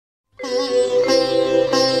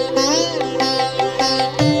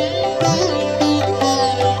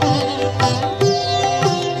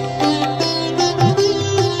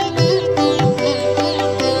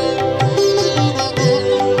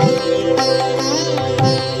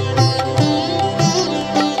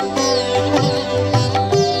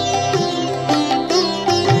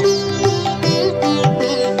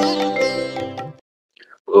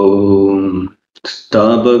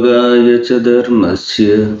स्थापकाय च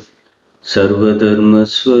धर्मस्य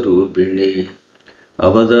सर्वधर्मस्वरूपिणे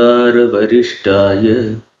अवतारवरिष्ठाय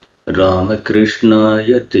रामकृष्णाय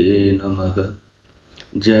ते नमः।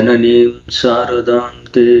 जननीं शारदां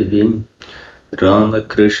देवीं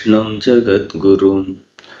रामकृष्णं जगद्गुरुं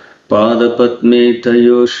पादपद्मे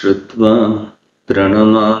तयो श्रुत्वा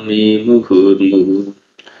प्रणमामि मुहुर्मुहुः।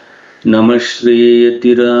 नमः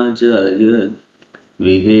श्रीयतिराजाय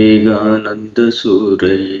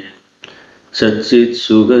विवेकानन्दसूरये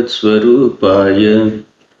सच्चित्सुखस्वरूपाय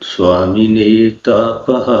स्वामिने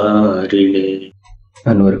तापहारिणे।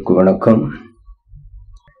 அனைவருக்கும் வணக்கம்.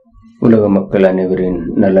 உலக மக்கள் அனைவரின்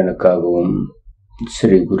நலனுக்காகவும்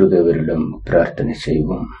ஸ்ரீ குருதேவரிடம் பிரார்த்தனை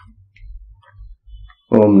செய்வோம்.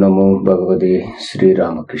 ஓம் நமோ பகவதே ஸ்ரீ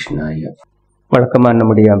ராமகிருஷ்ணாய. வழக்கமாக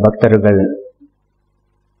நம்முடைய பக்தர்கள்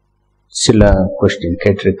சில கொஸ்டின்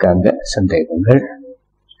கேட்டிருக்காங்க, சந்தேகங்கள்.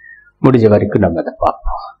 முடிஞ்ச வரைக்கும் நம்ம அதை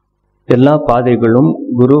பார்ப்போம். எல்லா பாதைகளும்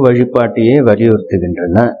குரு வழிபாட்டையே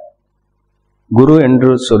வலியுறுத்துகின்றன. குரு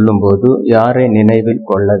என்று சொல்லும்போது யாரை நினைவில்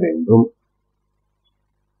கொள்ள வேண்டும்?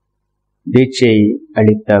 தீட்சை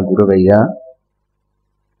அளித்த குருவையா,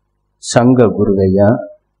 சங்க குருவையா,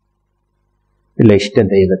 இல்லை இஷ்ட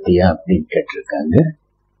தெய்வத்தையா அப்படின்னு கேட்டிருக்காங்க.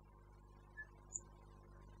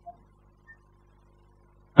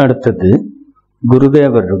 அடுத்தது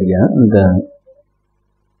குருதேவருடைய இந்த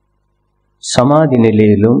சமாதி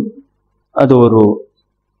நிலையிலும் அது ஒரு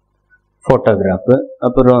போட்டோகிராஃபு,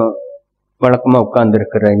 அப்புறம் வழக்கமா உட்கார்ந்து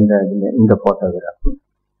இருக்கிற இந்த போட்டோகிராஃபு,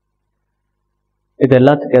 இது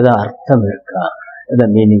எல்லாத்துக்கும் ஏதாவது அர்த்தம் இருக்கா,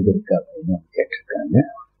 ஏதாவது மீனிங் இருக்கா அப்படின்னு கேட்டிருக்காங்க.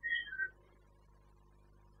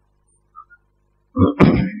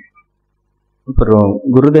 அப்புறம்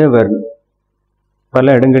குருதேவர் பல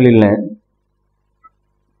இடங்களில்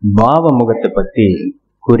பாவ முகத்தை பத்தி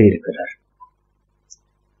கூறியிருக்கிறார்.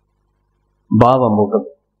 பாவ முகம்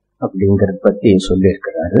அப்படிங்கறத பத்தி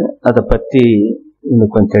சொல்லியிருக்கிறாரு. அதை பத்தி இன்னும்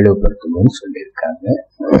கொஞ்சம் தெளிவுபடுத்தணும்னு சொல்லியிருக்காங்க.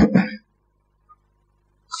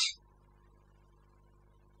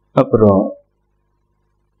 அப்புறம்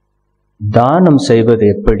தானம் செய்வது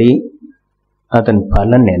எப்படி, அதன்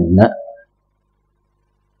பலன் என்ன,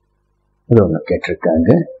 இது ஒண்ணு கேட்டிருக்காங்க.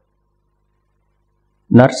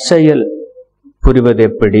 நற்செயல் புரிவது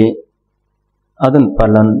எப்படி, அதன்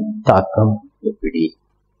பலன் தாக்கம் எப்படி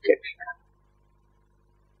கேட்டிருக்காங்க.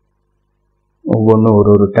 ஒவ்வொன்றும்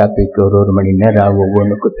ஒரு டாபிக் ஒரு மணி நேரம்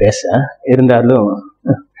ஒவ்வொன்றுக்கும் பேச இருந்தாலும்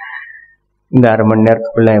இந்த அரை மணி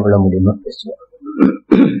நேரத்துக்குள்ள எவ்வளவு முடியுமோ பேசுவோம்.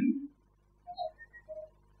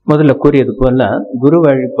 முதல்ல கூறியது போல குரு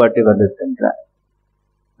வழிபாட்டு வருதுன்ற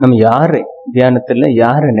நம்ம யாரை தியானத்துல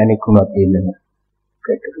யாரை நினைக்கணும் அப்படின்னு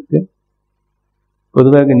கேட்டிருக்கு.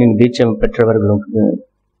 பொதுவாக நீங்க தீட்சை பெற்றவர்களுக்கு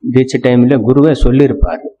தீட்சை டைம்ல குருவே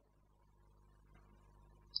சொல்லியிருப்பாரு.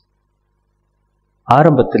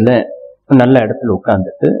 ஆரம்பத்துல நல்ல இடத்துல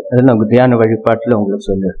உட்கார்ந்துட்டு அதெல்லாம் தியான வழிபாட்டுல உங்களுக்கு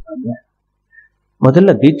சொல்லியிருப்பாங்க.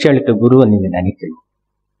 முதல்ல தீட்சை அளித்த குருவை நீங்க நினைக்கணும்.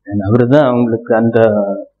 அவரு தான் அவங்களுக்கு அந்த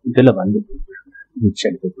இதுல வந்து தீட்சை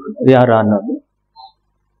அளித்த குரு அது யார் ஆனாலும்.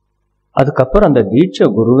 அதுக்கப்புறம் அந்த தீட்சை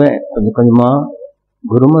குருவை கொஞ்சம் கொஞ்சமா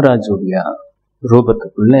குருமராஜுடைய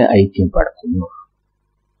ரூபத்துக்குள்ள ஐக்கியம் படுத்தணும்.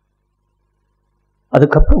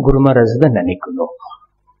 அதுக்கப்புறம் குருமராஜ் தான் நினைக்கணும்.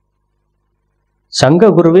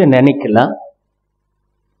 சங்க குருவே நினைக்கலாம்.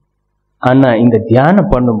 ஆனா இந்த தியானம்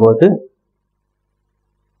பண்ணும்போது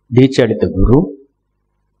தீட்சை அளித்த குரு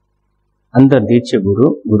அந்த தீட்சை குரு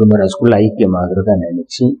குருமராஜுக்குள்ள ஐக்கியமாகிறத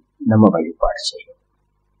நினைச்சு நம்ம வழிபாடு செய்யும்.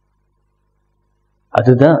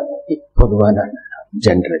 அதுதான் பொதுவான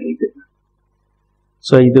ஜெனரல் இது.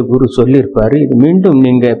 ஸோ இது குரு சொல்லியிருப்பாரு. இது மீண்டும்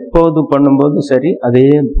நீங்க எப்போதும் பண்ணும்போது சரி அதே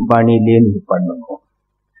பாணியிலேயே நீங்க பண்ணணும்.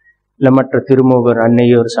 இல்லை மற்ற திருமூவர்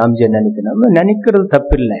அன்னையோர் சாமியை நினைக்கணும், நினைக்கிறது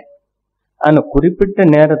தப்பில்லை. ஆனா குறிப்பிட்ட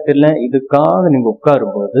நேரத்துல இதுக்காக நீங்க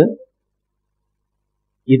உட்காரும் போது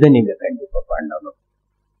இதை நீங்க கண்டிப்பா பண்ணணும்.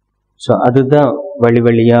 ஸோ அதுதான் வழி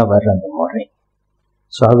வழியா வர்ற அந்த முறை.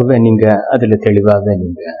 ஸோ ஆகவே நீங்க அதுல தெளிவாக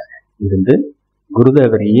நீங்க இருந்து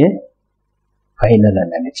குருதேவரையே ஃபைனலா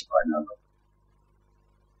நினைச்சு பண்ணணும்.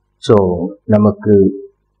 ஸோ நமக்கு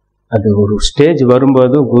அது ஒரு ஸ்டேஜ்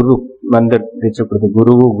வரும்போது குரு மந்திர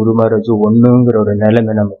குருவு குருமராஜு ஒண்ணுங்கிற ஒரு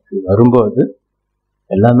நிலைமை நமக்கு வரும்போது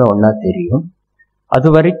எல்லாமே ஒன்னா தெரியும். அது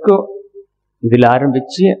வரைக்கும் இதுல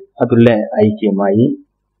ஆரம்பிச்சு அதுல ஐக்கியமாயி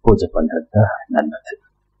பூஜை பண்றதுதான் நல்லது.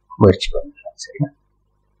 முயற்சி பண்ணலாம். சரியா?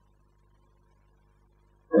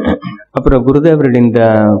 அப்புறம் குருதேவருடைய இந்த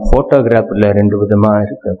போட்டோகிராஃப்ல ரெண்டு விதமா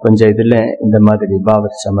இருக்கு. கொஞ்சம் இதுல இந்த மாதிரி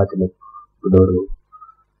பாபர் சமாதியில ஒரு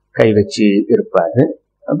கை வச்சு இருப்பாரு.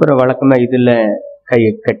 அப்புறம் வழக்கமா இதுல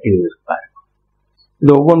கையை கட்டி இருப்பாரு.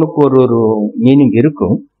 இது ஒவ்வொன்றுக்கும் ஒரு மீனிங்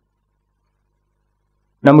இருக்கும்.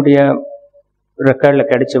 நம்முடைய ரெக்கார்ட்ல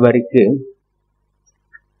கிடைச்ச வரைக்கும்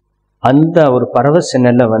அந்த ஒரு பரவச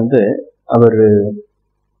நிலை அவரு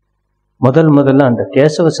முதல்ல அந்த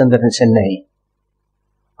கேசவச்சந்திரன் சென்னை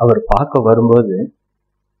அவர் பார்க்க வரும்போது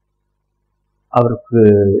அவருக்கு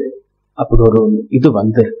அப்படி ஒரு இது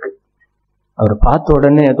வந்திருக்கு. அவர் பார்த்த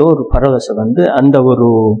உடனே ஏதோ ஒரு பரவசம் அந்த ஒரு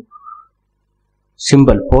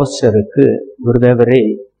சிம்பல் போஸ்டருக்கு குருதேவரை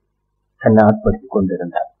தன்னை ஆட்படுத்தி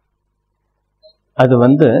கொண்டிருந்தார். அது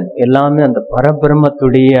எல்லாமே அந்த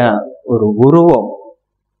பரபிரம்மத்துடைய ஒரு உருவம்,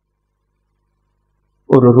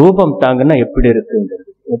 ஒரு ரூபம் தாங்கன்னா எப்படி இருக்குங்கிறது.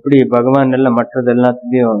 எப்படி பகவான் எல்லாம் மற்றது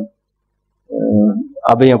எல்லாத்துலயும்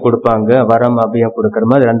அபயம் கொடுப்பாங்க, வரம் அபயம் கொடுக்கற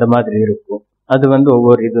மாதிரி அந்த மாதிரி இருக்கும். அது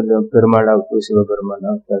ஒவ்வொரு இதுல பெருமாளாகட்டும்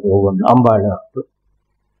சிவபெருமானாகட்டும் அது ஒவ்வொன்று அம்பாளாகட்டும்.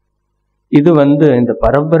 இது இந்த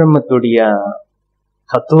பரபிரம்மத்துடைய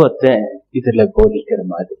தத்துவத்தை இதுல போதிக்கிற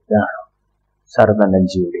மாதிரி தான்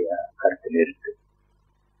சரதானந்தியுடைய கருத்துல இருக்கு.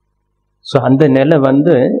 சோ அந்த நிலை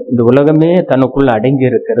இந்த உலகமே தனக்குள்ள அடங்கி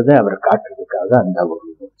இருக்கிறத அவர் காட்டுறதுக்காக அந்த ஒரு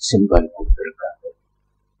சிம்பல் கொடுத்திருக்காங்க.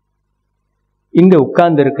 இங்க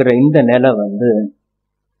உட்கார்ந்து இருக்கிற இந்த நிலை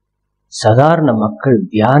சாதாரண மக்கள்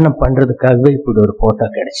தியானம் பண்றதுக்காகவே இப்படி ஒரு போட்டோ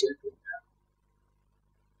கிடைச்சிருக்கு.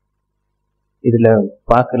 இதுல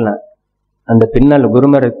பார்க்கலாம், அந்த பின்னால்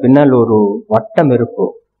குருமரை பின்னால் ஒரு வட்டம்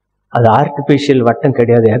இருக்கும். அது ஆர்டிபிஷியல் வட்டம்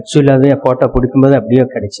கிடையாது, ஆக்சுவலாவே போட்டோ பிடிக்கும்போது அப்படியே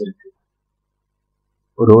கிடைச்சிருக்கு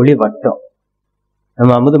ஒரு ஒளி வட்டம்.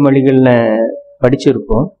 நம்ம அமுதமொழிகள்ல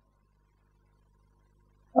படிச்சிருப்போம்.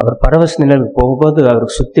 அவர் பரவச நிலைக்கு போகும்போது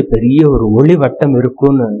அவருக்கு சுத்தி பெரிய ஒரு ஒளி வட்டம்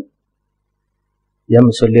இருக்கும்னு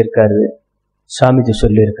சொல்லியிருக்காரு, சாமிஜி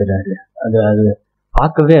சொல்லியிருக்கிறாரு. அது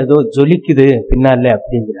பார்க்கவே ஏதோ ஜொலிக்குது பின்னால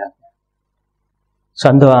அப்படிங்கிறாங்க.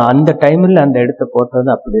 அந்த டைம்ல அந்த இடத்த போட்டது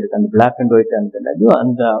அப்படி இருக்கு. அந்த பிளாக் அண்ட் ஒயிட்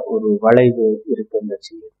அந்த ஒரு வளைவு இருக்கு.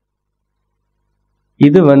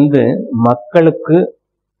 இது மக்களுக்கு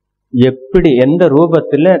எப்படி எந்த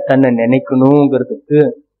ரூபத்துல தன்னை நினைக்கணுங்கிறதுக்கு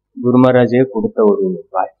குரு மகாராஜே கொடுத்த ஒரு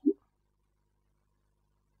வாக்கியம்.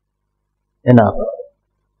 ஏன்னா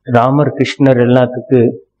ராமர் கிருஷ்ணர் எல்லாத்துக்கு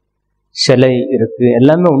சிலை இருக்கு,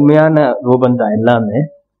 எல்லாமே உண்மையான ரூபந்தான் எல்லாமே.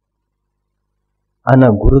 ஆனா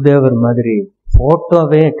குருதேவர் மாதிரி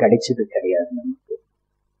போட்டோவே கிடைச்சது கிடையாது நமக்கு.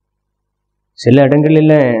 சில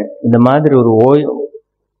இடங்களில இந்த மாதிரி ஒரு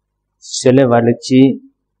சிலை வளைச்சு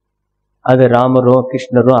அது ராமரோ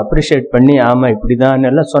கிருஷ்ணரோ அப்ரிஷியேட் பண்ணி ஆமா இப்படிதான்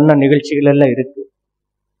எல்லாம் சொன்ன நிகழ்ச்சிகள் எல்லாம் இருக்கு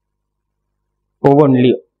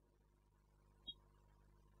ஒவ்வொன்றிலையும்.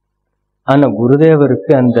 ஆனா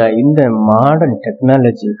குருதேவருக்கு இந்த மாடர்ன்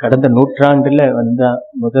டெக்னாலஜி கடந்த நூற்றாண்டுல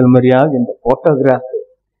முதல் முறையாக இந்த போட்டோகிராஃபி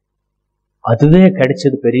அதுவே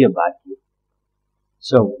கிடைச்சது பெரிய பாக்கியம்.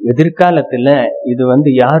 சோ எதிர்காலத்துல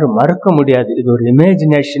இது யாரும் மறக்க முடியாது. இது ஒரு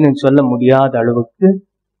இமேஜினேஷன் சொல்ல முடியாத அளவுக்கு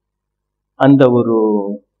அந்த ஒரு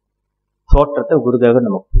தோற்றத்தை குருதேவர்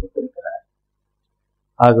நமக்கு கொடுத்திருக்கிறார்.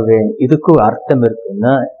 ஆகவே இதுக்கு அர்த்தம்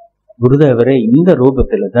இருக்குன்னா குருதேவரை இந்த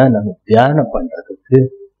ரூபத்துல தான் நம்ம தியானம் பண்றதுக்கு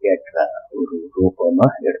ஏற்ற ஒரு ரூபமா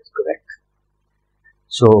எடுத்துக்கிறேன்.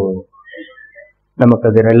 சோ நமக்கு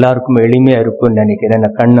அது எல்லாருக்கும் எளிமையா இருக்கும்னு நினைக்கிறேன்.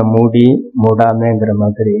 கண்ணை மூடாமங்கிற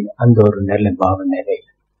மாதிரி அந்த ஒரு நிலை பாவ நிலை.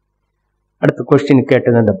 அடுத்த கொஸ்டின்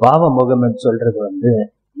கேட்டது அந்த பாவ முகம் சொல்றது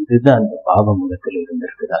இதுதான் அந்த பாவ முகத்தில்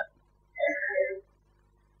இருந்திருக்கிறார்.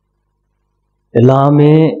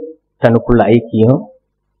 எல்லாமே தனக்குள்ள ஐக்கியம்,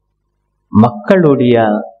 மக்களுடைய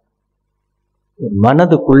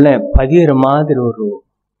மனதுக்குள்ள பதிகிற மாதிரி ஒரு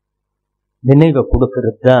நினைவை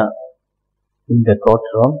கொடுக்கறது தான் இந்த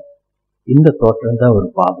தோற்றம். இந்த தோற்றம் தான் ஒரு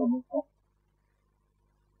பாவமுகம்.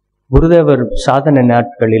 குருதேவர் சாதனை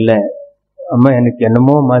நாட்களில் அம்மா எனக்கு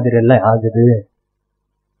என்னமோ மாதிரி எல்லாம் ஆகுது,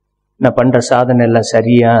 நான் பண்ற சாதனை எல்லாம்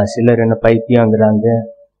சரியா, சிலர் என்ன பைத்தியங்கிறாங்க,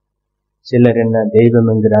 சிலர் என்ன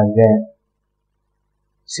தெய்வம்ங்கிறாங்க,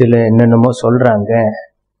 சில என்னென்னமோ சொல்றாங்க,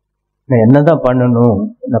 நான் என்னதான் பண்ணணும்,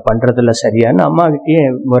 நான் பண்றதெல்லாம் சரியான்னு அம்மா கிட்டயே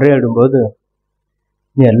முறையிடும் போது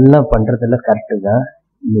நீ எல்லாம் பண்றதெல்லாம் கரெக்டு தான்,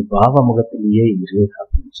 நீ பாவ முகத்திலேயே இரு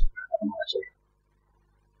அப்படின்னு சொல்றாங்க அம்மா சொல்றாங்க.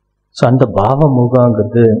 ஸோ அந்த பாவ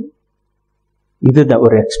முகங்கிறது இதுதான்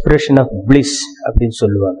ஒரு எக்ஸ்பிரஷன் ஆஃப் பிளிஸ் அப்படின்னு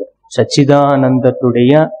சொல்லுவாங்க.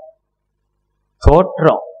 சச்சிதானந்தத்துடைய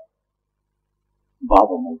தோற்றம்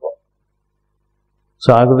பாவமுகம். ஸோ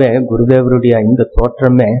ஆகவே குருதேவருடைய இந்த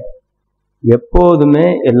தோற்றமே எப்போதுமே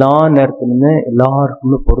எல்லா நேரத்திலுமே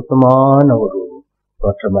எல்லாருக்குமே பொருத்தமான ஒரு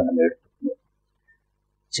தோற்றமா நம்ம எடுத்துக்கணும்.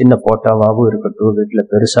 சின்ன போட்டாவாகவும் இருக்கட்டும், வீட்டில்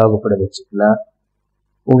பெருசாக கூட வச்சுக்கலாம்.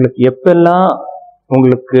 உங்களுக்கு எப்பெல்லாம்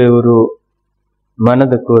உங்களுக்கு ஒரு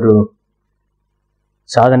மனதுக்கு ஒரு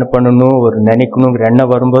சாதனை பண்ணணும், ஒரு நினைக்கணுங்கிற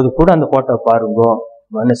எண்ணம் வரும்போது கூட அந்த போட்டோ பாருங்க.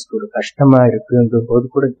 மனசுக்கு ஒரு கஷ்டமா இருக்குங்கிற போது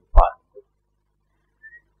கூட பாருங்க.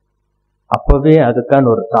 அப்பவே அதுக்கான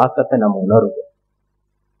ஒரு தாக்கத்தை நம்ம உணர்வோம்.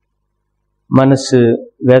 மனசு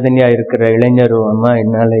வேதனையா இருக்கிற இளைஞரும், அம்மா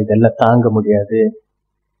என்னால இதெல்லாம் தாங்க முடியாது,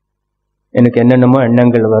 எனக்கு என்னென்னமோ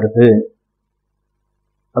எண்ணங்கள் வருது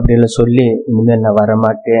அப்படின்னு சொல்லி இனிமேல் நான்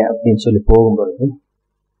வரமாட்டேன் அப்படின்னு சொல்லி போகும்போது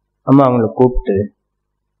அம்மா அவங்கள கூப்பிட்டு,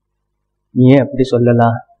 நீ ஏன் எப்படி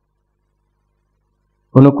சொல்லலாம்,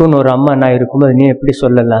 உனக்குன்னு ஒரு அம்மா நான் இருக்கும்போது நீ எப்படி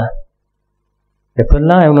சொல்லலாம்,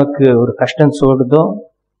 எப்பெல்லாம் உனக்கு ஒரு கஷ்டம் சோடுதோ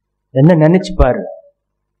என்ன நினைச்சு பாரு,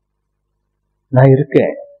 நான்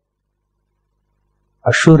இருக்கேன்.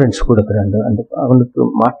 அஷூரன்ஸ் கொடுக்குறேன். அந்த அவனுக்கு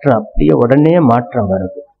மாற்றம் அப்படியே உடனே மாற்றம்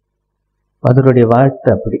வருது. அதனுடைய வாழ்க்கை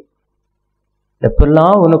அப்படி.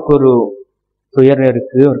 எப்பெல்லாம் உனக்கு ஒரு துயரம்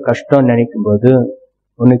இருக்கு, ஒரு கஷ்டம் நினைக்கும் போது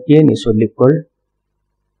உனக்கே நீ சொல்லிக்கொள்,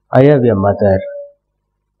 ஐ ஹேவ் எ மதர்,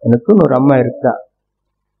 எனக்குன்னு ஒரு அம்மா இருக்கா,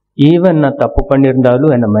 ஈவன் நான் தப்பு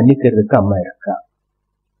பண்ணியிருந்தாலும் என்னை மன்னிக்கிறதுக்கு அம்மா இருக்கா,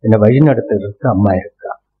 என்னை வழி நடத்துறதுக்கு அம்மா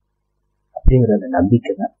இருக்கா, அப்படிங்கிற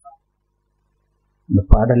நம்பிக்கை தான். இந்த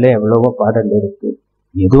பாடலே எவ்வளவோ பாடல் இருக்கு.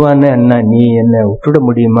 எதுவான என்ன நீ என்னை விட்டுட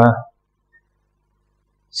முடியுமா,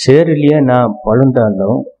 சேரிலேயே நான்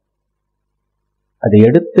பழுந்தாலும் அதை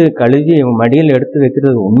எடுத்து கழுவி மடியில் எடுத்து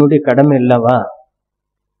வைக்கிறது உன்னுடைய கடமை இல்லவா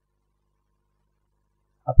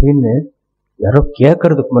அப்படின்னு யாரோ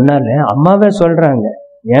கேட்கறதுக்கு முன்னால அம்மாவே சொல்றாங்க,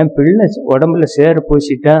 என் பிள்ளை உடம்புல சேறு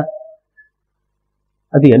பூசிட்டா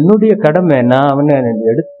அது என்னுடைய கடமை, நான் அவனை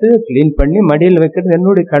எடுத்து கிளீன் பண்ணி மடியில் வைக்கிறது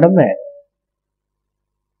என்னுடைய கடமை.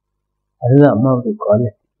 அதுதான் அம்மாவுடைய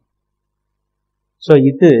குவாலிட்டி. ஸோ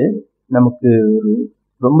இது நமக்கு ஒரு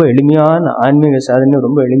ரொம்ப எளிமையான ஆன்மீக சாதனை,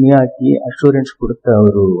 ரொம்ப எளிமையாக்கி அஷூரன்ஸ் கொடுத்த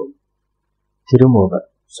ஒரு திருமூவர்.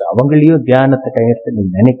 ஸோ அவங்களையும் தியானத்தை கையெழுத்து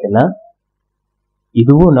நீங்க நினைக்கலாம்.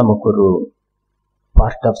 இதுவும் நமக்கு ஒரு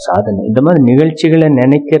பார்ட் ஆஃப் சாதனை. இந்த மாதிரி நிகழ்ச்சிகளை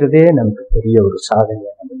நினைக்கிறதே நமக்கு பெரிய ஒரு சாதனை.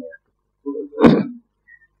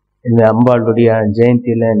 இந்த அம்பாளுடைய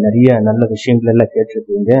ஜெயந்தியில நிறைய நல்ல விஷயங்கள் எல்லாம்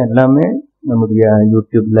கேட்டிருக்கீங்க. எல்லாமே நம்முடைய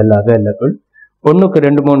யூடியூப்ல எல்லாம் அவைலபிள். ஒண்ணுக்கு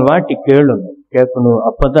 2-3 வாட்டி கேட்கணும்.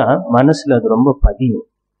 அப்பதான் மனசுல அது ரொம்ப பதியும்.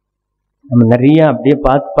 நம்ம நிறைய அப்படியே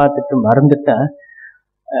பார்த்துட்டு மறந்துட்டா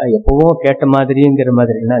எப்பவோ கேட்ட மாதிரிங்கிற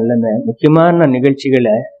மாதிரி எல்லாம் இல்லைன்னு முக்கியமான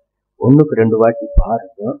நிகழ்ச்சிகளை 1-2 வாட்டி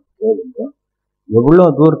பாருங்க, கேளுங்க.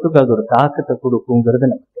 எவ்வளவு தூரத்துக்கு அது ஒரு தாக்கத்தை கொடுக்குங்கிறது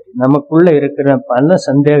நமக்கு தெரியும். நமக்குள்ள இருக்கிற பல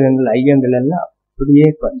சந்தேகங்கள், ஐயங்கள் எல்லாம் அப்படியே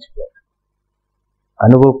குறைஞ்சு போகும்.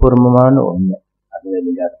 அனுபவபூர்வமான உண்மை. அது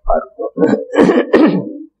நீங்க அதை பாருங்க.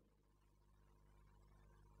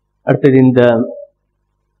 அடுத்தது இந்த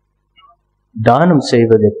தானம்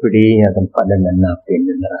செய்வது எப்படி, அதன் பலன் என்ன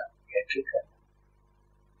அப்படின்னு கேட்டிருக்காரு.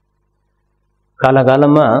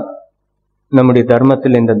 காலகாலமா நம்முடைய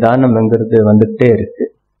தர்மத்தில் இந்த தானம்ங்கிறது வந்துட்டே இருக்கு.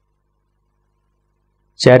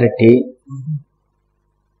 சேரிட்டி,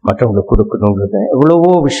 மற்றவங்களுக்கு கொடுக்கணுங்கிறது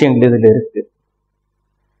எவ்வளவோ விஷயங்கள் இதுல இருக்கு.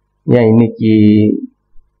 ஏன் இன்னைக்கு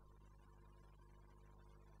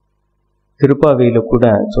திருப்பாவையில கூட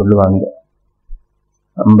சொல்லுவாங்க,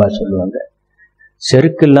 அம்பா சொல்லுவாங்க,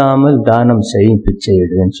 செருக்கில்லாமல் தானம் செய்யும் பிச்சை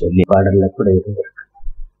எடுன்னு சொல்லி பாடல்ல கூட இருந்திருக்கு.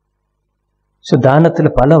 ஸோ தானத்துல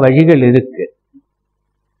பல வழிகள் இருக்கு.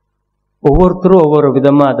 ஒவ்வொருத்தரும் ஒவ்வொரு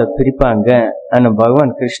விதமா அதை பிரிப்பாங்க. ஆனா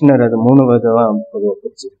பகவான் கிருஷ்ணர் அது 3 விதமா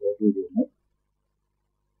பிரிச்சிருக்காரு.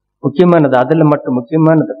 முக்கியமானது அதுல மட்டும்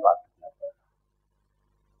முக்கியமானதை பார்க்கலாம்.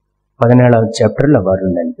 17வது சாப்டர்ல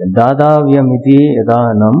வரும். தாதாவியம் இது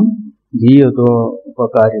யதானம் தீயதோ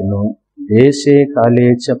உபகாரினோ தேசே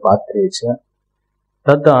காலேச்ச பாத்திரேச்ச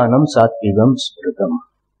தத்தானம் சாத்விகம் ஸ்மிருதம்.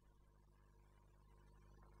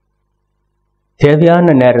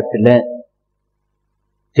 தேவையான நேரத்துல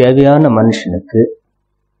தேவையான மனுஷனுக்கு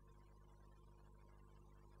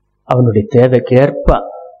அவனுடைய தேவைக்கேற்ப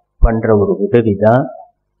பண்ற ஒரு உதவிதான்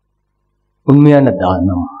உண்மையான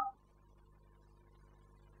தானம்.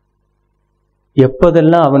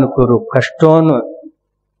 எப்போதெல்லாம் அவனுக்கு ஒரு கஷ்டம்னு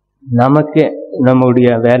நமக்கே, நம்முடைய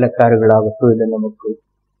வேலைக்காரர்களாகட்டும் இல்லை நமக்கு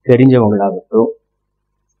தெரிஞ்சவங்களாகட்டும்,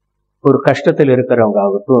 ஒரு கஷ்டத்தில் இருக்கிறவங்க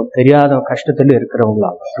ஆகட்டும், தெரியாத கஷ்டத்தில்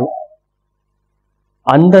இருக்கிறவங்களாகட்டும்,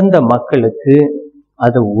 அந்தந்த மக்களுக்கு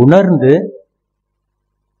அதை உணர்ந்து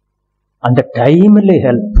அந்த டைம்ல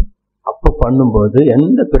ஹெல்ப் அப்ப பண்ணும்போது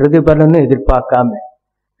எந்த பிரதிபலனும் எதிர்பார்க்காம,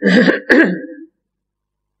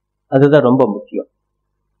 அதுதான் ரொம்ப முக்கியம்.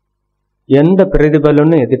 எந்த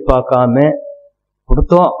பிரதிபலனும் எதிர்பார்க்காம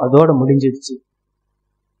கொடுத்தோம், அதோட முடிஞ்சிடுச்சு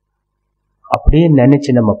அப்படின்னு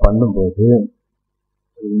நினைச்சு நம்ம பண்ணும்போது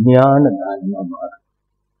உண்மையான தானமா மாறும்.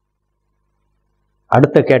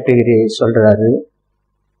 அடுத்த கேட்டகரி சொல்றாரு,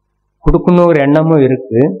 கொடுக்கணுங்கிற எண்ணமும்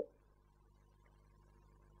இருக்கு,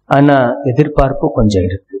 ஆனா எதிர்பார்ப்பு கொஞ்சம்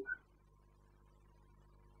இருக்கு.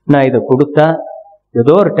 நான் இதை கொடுத்தா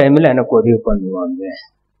ஏதோ ஒரு டைம்ல எனக்கு உதவி பண்ணுவாங்க.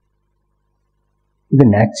 இது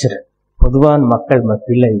நேச்சுரல், பொதுவான மக்கள்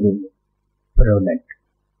மத்தியில் இது ப்ரெவலண்ட்.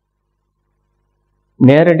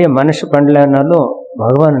 நேரடியா மனசு பண்ணலனாலும்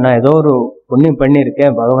பகவான் நான் ஏதோ ஒரு புண்ணியம்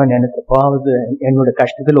பண்ணியிருக்கேன், பகவான் எனக்கு எப்பாவது என்னோட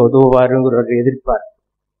கஷ்டத்துல உதவுவாருங்கிற ஒரு எதிர்பார்ப்பு.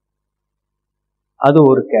 அது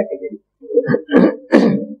ஒரு கேட்டகரி.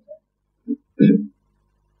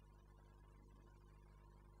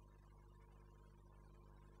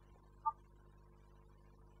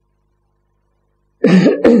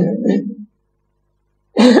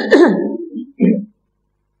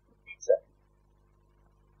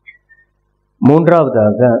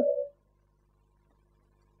 மூன்றாவதாக,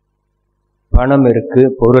 பணம் இருக்கு,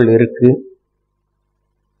 பொருள் இருக்கு,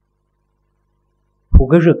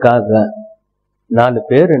 புகழுக்காக 4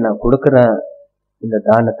 பேர் நான் கொடுக்கிற இந்த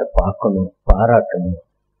தானத்தை பார்க்கணும், பாராட்டணும்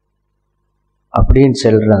அப்படின்னு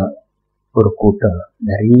சொல்ற ஒரு கூட்டம்,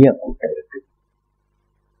 நிறைய கூட்டம் இருக்கு.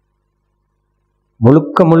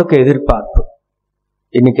 முழுக்க முழுக்க எதிர்பார்ப்பு.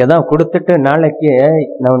 இன்னைக்கு எதாவது கொடுத்துட்டு நாளைக்கு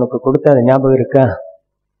நான் உனக்கு கொடுத்த அது ஞாபகம் இருக்கா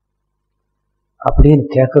அப்படின்னு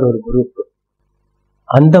கேட்கிற ஒரு குரூப்.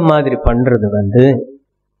 அந்த மாதிரி பண்றது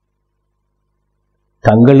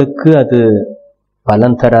தங்களுக்கு அது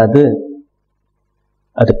பலன் தராது,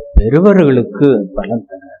 அது பெறுவர்களுக்கு பலன்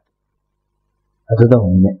தராது. அதுதான்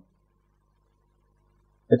உண்மை.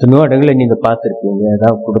 எத்தனையோ இடங்களை நீங்க பார்த்துருப்பீங்க,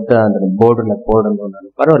 ஏதாவது கொடுத்தா அந்த போர்டுல போடணும்,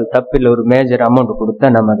 பரவாயில்ல தப்பில்லை, ஒரு மேஜர் அமௌண்ட்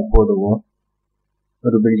கொடுத்தா நம்ம அதை போடுவோம்.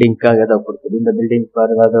 ஒரு பில்டிங்காக ஏதாவது கொடுக்குது, இந்த பில்டிங்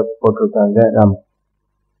பாருங்க அதை போட்டிருக்காங்க,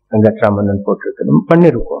 வெங்கட்ராமன் போட்டிருக்கு, நம்ம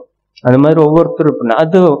பண்ணிருக்கோம். அந்த மாதிரி ஒவ்வொருத்தரும்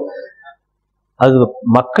அது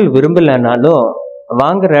மக்கள் விரும்பலைனாலும்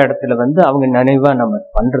வாங்குற இடத்துல அவங்க நினைவா நம்ம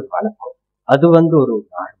பண்றது வழக்கம். அது ஒரு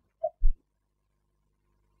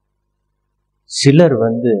சிலர்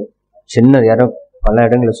சின்ன பல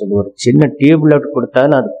இடங்களை சொல்லுவார், சின்ன டியூப்லைட்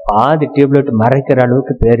கொடுத்தாலும் அது பாதி டியூப்லைட் மறைக்கிற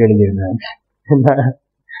அளவுக்கு பேர் எழுதியிருந்தாங்க.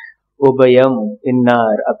 உபயம்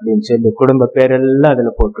இன்னார் அப்படின்னு சொல்லி குடும்ப பேரெல்லாம்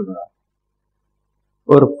அதுல போட்டுருக்காங்க.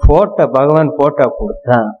 ஒரு போட்டோ, பகவான் போட்டோ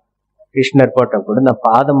கொடுத்தா, கிருஷ்ணர் போட்டோ கொடுத்தா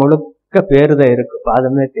பாதம் முழுக்க பேருதான் இருக்கு,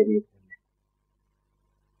 பாதமே தெரியுது.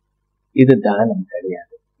 இது தானம்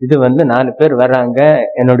கிடையாது. இது 4 பேர் வர்றாங்க,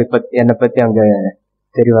 என்னை பத்தி அவங்க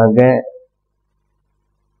தெரிவாங்க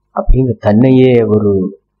அப்படின்னு தன்னையே ஒரு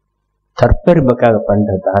தற்பெருமைக்காக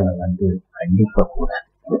பண்ற தானம் கண்டிப்பா கூடாது.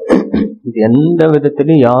 இது எந்த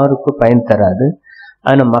விதத்திலும் யாருக்கும் பயன் தராது.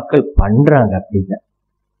 ஆனா மக்கள் பண்றாங்க. அப்படிங்க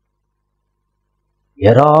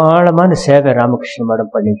ஏராளமான சேவை ராமகிருஷ்ண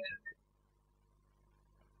மடம் பண்ணிட்டு இருக்கு.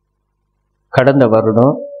 கடந்த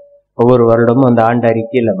வருடம், ஒவ்வொரு வருடமும் அந்த ஆண்டு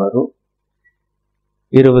அறிக்கையில வரும்,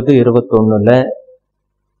 2021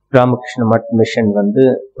 ராமகிருஷ்ண மத் மிஷன்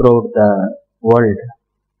த்ரூஅவுட் த வேர்ல்டு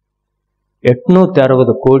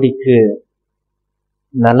 860 கோடிக்கு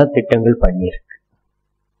நலத்திட்டங்கள் பண்ணியிருக்கு.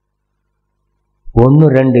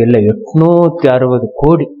 1 2 இல்லை, 860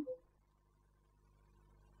 கோடி.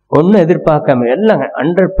 ஒன்னும் எதிர்பார்க்காம எல்லாம்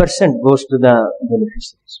 100% goes to the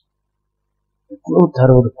beneficiaries.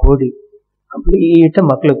 860 கோடி கம்ப்ளீட்டா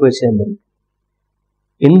மக்களுக்கு போய் சேர்ந்துருக்கு.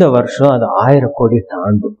 இந்த வருஷம் அது 1000 கோடி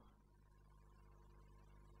தாண்டும்.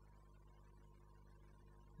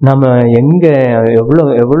 நம்ம எங்க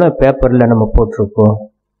எவ்வளவு பேப்பர்ல நம்ம போட்டிருக்கோம்,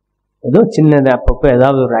 ஏதோ சின்னது அப்பப்போ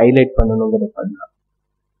ஏதாவது ஒரு ஹைலைட் பண்ணணுங்கிறத பண்ணலாம்.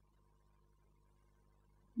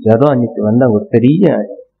 ஏதோ அன்னைக்கு ஒரு பெரிய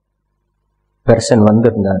பெர்சன்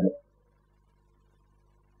வந்திருந்தாரு,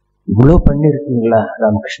 இவ்வளவு பண்ணிருக்கீங்களா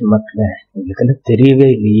ராமகிருஷ்ண மத்ல, எங்களுக்கெல்லாம் தெரியவே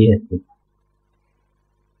இல்லையே.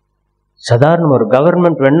 சாதாரண ஒரு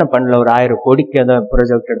கவர்மெண்ட் வேணா பண்ணல, ஒரு 1000 கோடிக்கு ஏதாவது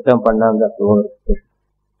ப்ராஜெக்ட் எடுத்தா பண்ணாங்க.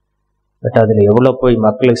 பட் அதுல எவ்வளவு போய்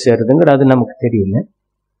மக்களுக்கு சேருதுங்கிற அது நமக்கு தெரியல.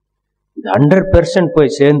 இது 100%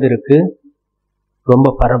 போய் சேர்ந்துருக்கு,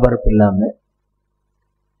 ரொம்ப பரபரப்பு இல்லாம.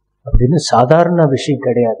 அப்படின்னு சாதாரண விஷயம்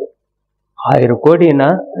கிடையாது. 1000 கோடினா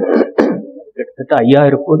கிட்டத்தட்ட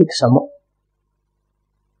 5000 கோடிக்கு சமம்.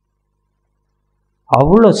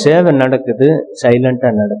 அவ்வளவு சேவை நடக்குது, சைலண்டா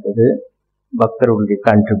நடக்குது. பக்தர்களுடைய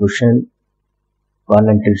கான்ட்ரிபியூஷன்,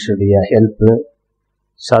 வாலண்டியர்ஸுடைய ஹெல்ப்,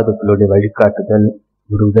 சாதுக்களுடைய வழிகாட்டுதல்,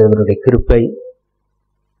 குருதேவருடைய கிருப்பை.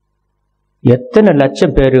 எத்தனை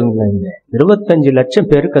லட்சம் பேருங்க, 25 லட்சம்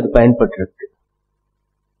பேருக்கு அது பயன்பட்டு இருக்கு.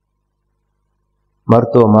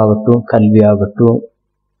 மருத்துவம் ஆகட்டும், கல்வி ஆகட்டும்,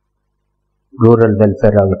 ரூரல்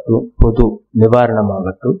வெல்ஃபேர் ஆகட்டும், பொது நிவாரணம்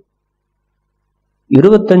ஆகட்டும்,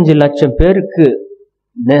 25 லட்சம் பேருக்கு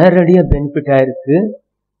நேரடியா பெனிஃபிட் ஆயிருக்கு.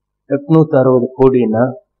 860 கோடினா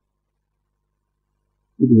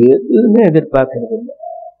இது எதுவுமே எதிர்பார்க்கறது இல்லை.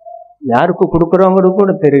 யாருக்கும் கொடுக்குறவங்களுக்கு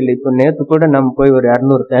கூட தெரியல. இப்ப நேற்று கூட நம்ம போய் ஒரு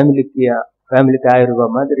 200 ஃபேமிலிக்கு 1000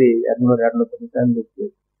 ரூபாய் மாதிரி 200-250 ஃபேமிலிக்கு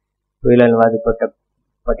புயலால் பாதிப்பட்ட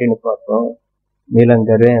பட்டினி பார்ப்போம்,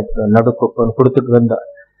 நீலங்கரை, நடுக்குப்பம் கொடுத்துட்டு வந்தோம்.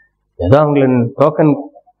 ஏதோ அவங்களுக்கு டோக்கன்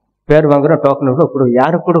பேர் வாங்குறோம், டோக்கன் கூட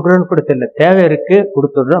யாருக்கு கொடுக்குறோன்னு கூட தெரியல. தேவை இருக்கு,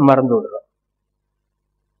 கொடுத்துடுறோம், மறந்து விடுறோம்.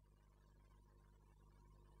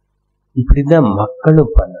 இப்படிதான்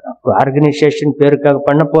மக்களும் பண்ணலாம். ஆர்கனைசேஷன் பேருக்காக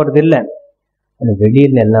பண்ண போறது இல்லை,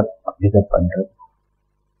 வெளியில எல்லாம் அப்படிதான் பண்றது.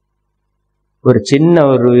 ஒரு சின்ன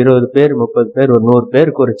ஒரு 20 பேர் 30 பேர் ஒரு 100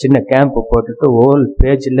 பேருக்கு ஒரு சின்ன கேம்ப் போட்டுட்டு ஹோல்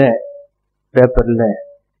பேஜ்ல பேப்பர்ல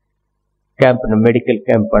கேம்ப், மெடிக்கல்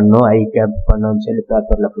கேம்ப் பண்ணோம், ஐ கேம்ப் பண்ணோம்னு சொல்லி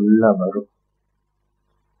பேப்பர்ல ஃபுல்லா வரும்.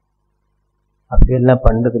 அப்படியெல்லாம்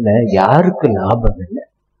பண்றதுல யாருக்கு லாபம் இல்லை.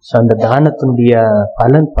 அந்த தானத்தினுடைய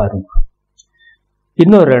பலன் பாருங்க.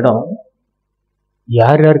 இன்னொரு இடம்,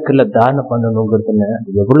 யார் யாருக்குள்ள தானம் பண்ணணுங்கிறதுல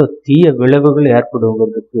எவ்வளவு தீய விளைவுகள்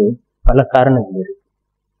ஏற்படுங்கிறதுக்கு பல காரணங்கள் இருக்கு.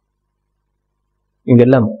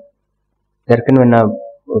 இங்கெல்லாம் ஏற்கனவே நான்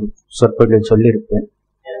ஒரு சொற்பொழிவில் சொல்லியிருப்பேன்.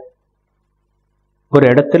 ஒரு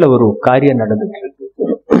இடத்துல ஒரு காரியம் நடந்துட்டு இருக்கு.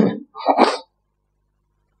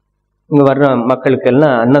 இங்க வர்ற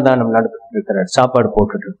மக்களுக்கெல்லாம் அன்னதானம் நடந்துட்டு இருக்கிறார், சாப்பாடு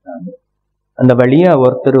போட்டுட்டு இருக்காங்க. அந்த வழியா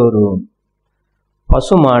ஒருத்தர் ஒரு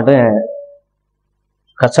பசுமாடை,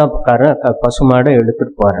 கசாப்புக்கார பசுமாடை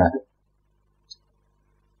எடுத்துட்டு போறாரு.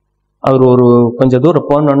 அவர் ஒரு கொஞ்சம் தூரம்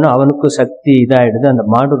போனோன்னா அவனுக்கு சக்தி இதாயிடுது. அந்த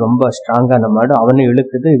மாடு ரொம்ப ஸ்ட்ராங்கான மாடு, அவனை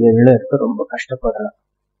இழுக்குது. இது இருக்க ரொம்ப கஷ்டப்படுறான்.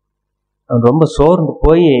 அவன் ரொம்ப சோர்ந்து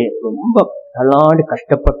போய் ரொம்ப தள்ளாடி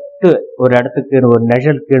கஷ்டப்பட்டு ஒரு இடத்துக்கு ஒரு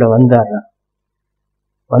நிழல் கீழே வந்தாரான்.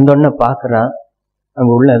 வந்தோடனே பாக்குறான்,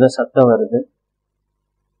 அங்க உள்ள ஏதோ சத்தம் வருது.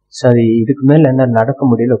 சரி, இதுக்கு மேல என்ன நடக்க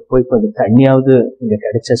முடியல, போய் கொஞ்சம் தண்ணியாவது இங்க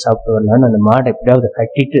கிடைச்ச சாப்பிட்டு வரலான்னு அந்த மாடை எப்படியாவது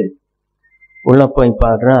கட்டிட்டு உள்ள போய்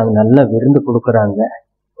பாக்குறான். அது நல்லா விருந்து கொடுக்குறாங்க.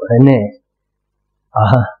 உடனே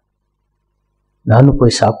ஆஹா, நானும்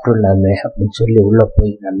போய் சாப்பிட்டுடலாமே அப்படின்னு சொல்லி உள்ள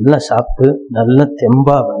போய் நல்லா சாப்பிட்டு நல்லா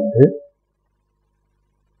தெம்பா வந்து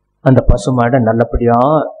அந்த பசுமாடை நல்லபடியா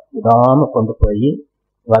விடாம கொண்டு போய்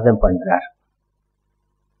வதம் பண்றார்.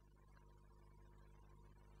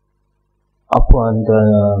 அப்போ அந்த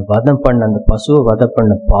வதம் பண்ண அந்த பசுவை வதம்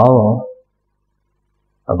பண்ண பாவம்,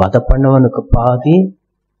 வதம் பண்ணவனுக்கு பாதி,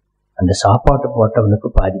 அந்த சாப்பாட்டு போட்டவனுக்கு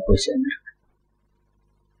பாதி போய் சேர்ந்துருக்கு.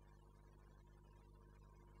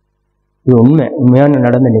 இது உண்மையான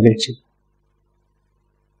நடந்த நிகழ்ச்சி.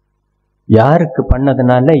 யாருக்கு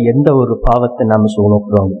பண்ணதுனால எந்த ஒரு பாவத்தை நாம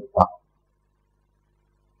சுமக்கிறோம்?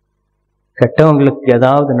 கெட்டவங்களுக்கு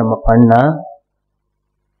ஏதாவது நம்ம பண்ணா,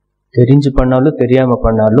 தெரிஞ்சு பண்ணாலும் தெரியாம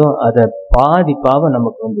பண்ணாலும் அத பாதி பாவம்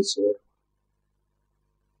நமக்கு வந்து சேரும்.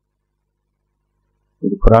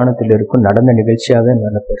 இது புராணத்தில் இருக்கும் நடந்த நிகழ்ச்சியாவே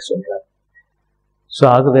நல்ல பேர் சொல்றாரு. சோ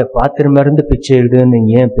ஆகவே பாத்திரம் இருந்து பிச்சை எடுன்னு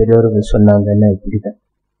ஏன் பெரியவர்கள் சொன்னாங்கன்னு இப்படிதான்.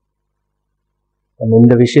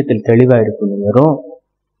 இந்த விஷயத்தில் தெளிவா இருக்கணும். வெறும்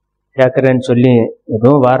கேட்கறேன்னு சொல்லி,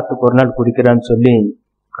 ஏதோ வாரத்துக்கு ஒரு நாள் குடிக்கிறான்னு சொல்லி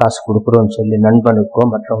காசு கொடுக்குறோன்னு சொல்லி நண்பனுக்கோ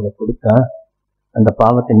மற்றவங்க கொடுத்தா அந்த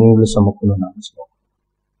பாவத்தை நீங்களும் சுமக்கணும். நாம சொல்லுவோம்,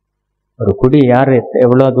 ஒரு குடி யாரு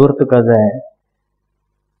எவ்வளவு தூரத்துக்கு அதை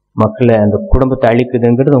மக்களை அந்த குடும்பத்தை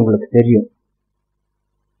அழிக்குதுங்கிறது உங்களுக்கு தெரியும்.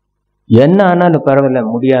 என்ன ஆனாலும் பரவாயில்ல,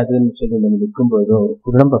 முடியாதுன்னு சொல்லி நம்ம நிற்கும்போது ஒரு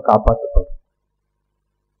குடும்பம் காப்பாற்றப்படும்.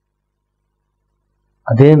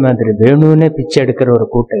 அதே மாதிரி வேணும்னே பிச்சை எடுக்கிற ஒரு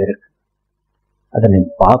கூட்டம் இருக்கு, அதை நீங்க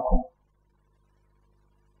பார்க்கும்.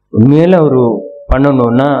 உண்மையில ஒரு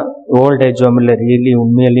பண்ணணும்னா ஓல்டேஜ் ஹோம்ல ரியலி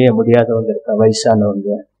உண்மையிலேயே முடியாதவங்க இருக்க, வயசானவங்க,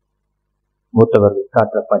 மூத்தவர்கள்,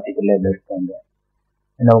 காட்டுற பாட்டிகள் எல்லாம் இருக்காங்க.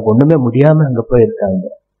 ஏன்னா அவங்க ஒண்ணுமே முடியாம அங்க போயிருக்காங்க.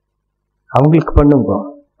 அவங்களுக்கு பண்ணுங்க.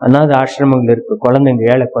 அனாதை ஆசிரமங்கள் இருக்கு, குழந்தைங்க,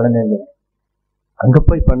 ஏழை குழந்தைங்க, அங்க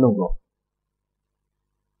போய் பண்ணுங்க.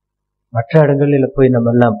 மற்ற இடங்கள்ல போய்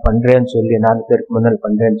நம்ம எல்லாம் பண்றேன்னு சொல்லி 4 பேருக்கு முன்னால்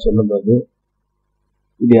பண்றேன்னு சொல்லும்போது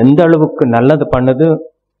இது எந்த அளவுக்கு நல்லது பண்ணது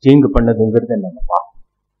தீங்கு பண்ணதுங்கிறத நம்ம பார்க்கணும்.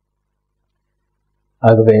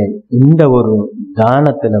 ஆகவே இந்த ஒரு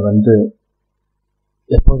தானத்துல வந்து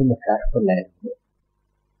எப்போதுமே கேர்ஃபுல்லா இருக்கு.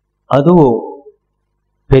 அதுவும்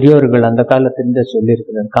பெரியோர்கள் அந்த காலத்திலிருந்தே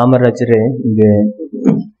சொல்லியிருக்கிறார். காமராஜர் இங்க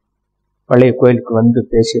பழைய கோயிலுக்கு வந்து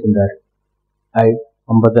பேசியிருந்தார்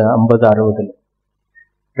 50-60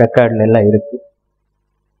 ரெக்கார்ட்ல எல்லாம் இருக்கு.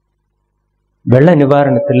 வெள்ள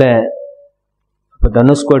நிவாரணத்துல இப்ப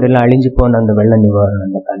தனுஷ்கோடி எல்லாம் அழிஞ்சு போன அந்த வெள்ள நிவாரணம்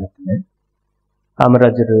அந்த காலத்துல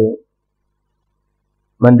காமராஜர்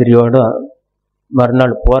மந்திரியோட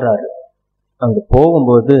மறுநாள் போறாரு. அங்க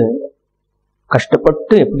போகும்போது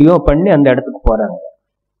கஷ்டப்பட்டு எப்படியோ பண்ணி அந்த இடத்துக்கு போறாங்க.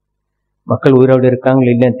 மக்கள் உயிரோடு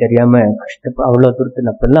இருக்காங்களா இல்லைன்னு தெரியாம அவ்வளவு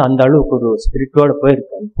தூரத்துல அப்பெல்லாம் அந்த அளவுக்கு ஒரு ஸ்பிரிட்டோட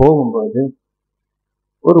போயிருக்காங்க. போகும்போது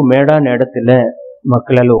ஒரு மேடான இடத்துல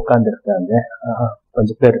மக்கள் எல்லாம் உட்கார்ந்து இருக்காங்க.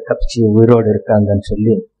 கொஞ்சம் பேர் தப்பிச்சு உயிரோடு இருக்காங்கன்னு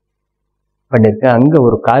சொல்லி பண்ணிருக்கேன். அங்க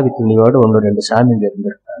ஒரு காவி துணியோட 1-2 சாமிங்க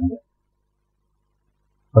இருந்திருக்காங்க.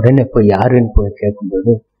 உடனே போய் யாருன்னு போய்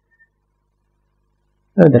கேட்கும்போது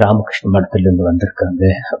அது ராமகிருஷ்ண மடத்துல இருந்து வந்திருக்காங்க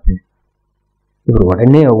அப்படின்னு. இவர்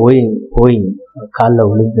உடனே போய் காலில்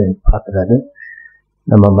விழுந்து பாக்குறாரு.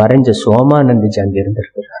 நம்ம மறைஞ்ச சோமானந்திஜி அங்க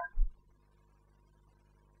இருந்திருக்கிறார்.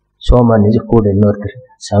 சோமானிஜி கூட இன்னொருத்தர்,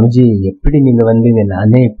 சாமிஜி எப்படி நீங்க வந்தீங்க,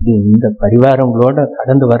 நானே இப்படி இந்த பரிவாரங்களோட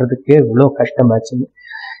கடந்து வர்றதுக்கே இவ்வளவு கஷ்டமாச்சுங்க.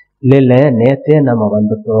 இல்ல நேத்தே நம்ம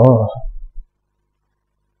வந்துட்டோம்,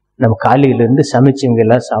 நம்ம காலையில இருந்து சமைச்சிங்க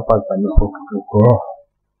எல்லாம் சாப்பாடு பண்ணி போட்டுட்டு இருக்கோம்.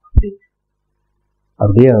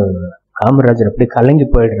 அப்படியே காமராஜர் அப்படி கலங்கி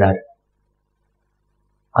போயிடுறாரு.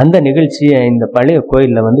 அந்த நிகழ்ச்சியை இந்த பழைய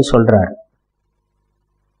கோயில்ல சொல்றாரு.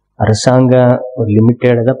 அரசாங்கம் ஒரு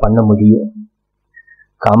லிமிட்டேட தான் பண்ண முடியும்.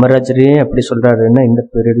 காமராஜரே அப்படி சொல்றாருன்னா இந்த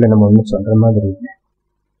பீரியட்ல நம்ம ஒன்றும் சொல்ற மாதிரி இல்லை.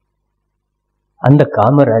 அந்த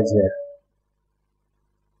காமராஜர்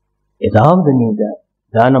ஏதாவது நீங்க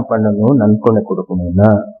தானம் பண்ணணும், நன்கொடை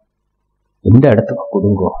கொடுக்கணும்னா இந்த இடத்துக்கு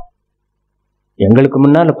கொடுங்கோ, எங்களுக்கு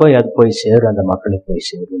முன்னால போய் அது போய் சேரும், அந்த மக்களுக்கு போய்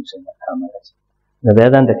சேரும் சொன்ன காமராஜர். இந்த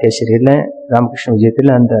வேதாந்த கேசரியில ராமகிருஷ்ண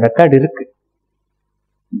விஜயத்துல அந்த ரெக்கார்டு இருக்கு,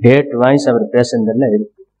 டேட் வாய்ஸ் அவர் பேசுனதெல்லாம்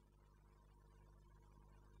இருக்கு.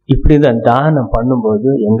 இப்படிதான் தானம் பண்ணும்போது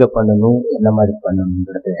எங்க பண்ணணும், என்ன மாதிரி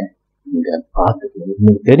பண்ணணுங்கிறத நீங்க பார்த்துக்கணும்.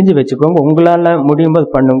 நீங்க தெரிஞ்சு வச்சுக்கோங்க. உங்களால முடியும் போது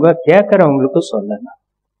பண்ணுங்க, கேட்கறவங்களுக்கு சொல்லலாம்.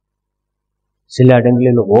 சில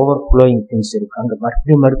இடங்களில் ஓவர் ஃப்ளோயிங் திங்ஸ் இருக்கு, அங்க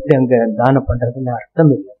மறுபடியும் அங்க தானம் பண்றதுன்னு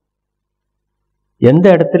அர்த்தம் இல்லை. எந்த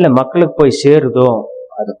இடத்துல மக்களுக்கு போய் சேருதோ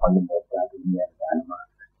அதை பண்ணும்போது அது தானமா.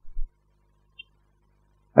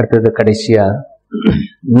 அடுத்தது கடைசியா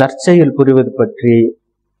நற்செயல் புரிவது பற்றி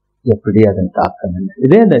எப்படி அதன் தாக்கம் என்ன,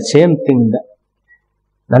 இதே இந்த சேம் திங் தான்.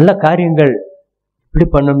 நல்ல காரியங்கள் எப்படி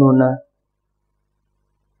பண்ணணும்னா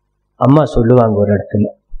அம்மா சொல்லுவாங்க ஒரு இடத்துல,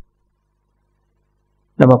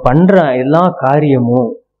 நம்ம பண்ற எல்லா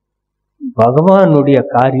காரியமும் பகவானுடைய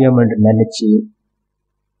காரியம் என்று நினைச்சு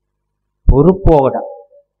பொறுப்போட,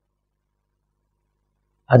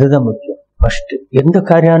 அதுதான் முக்கியம். ஃபர்ஸ்ட் எந்த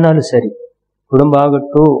காரியம் ஆனாலும் சரி, குடும்பம்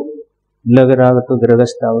ஆகட்டும், இல்லகராகட்டும்,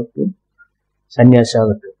 கிரகஸ்தாகட்டும்,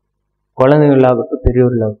 சன்னியாசாகட்டும், குழந்தைகளாகட்டும்,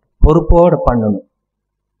 பெரியவர்களாகட்டும், பொறுப்போட பண்ணணும்.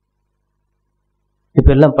 இப்ப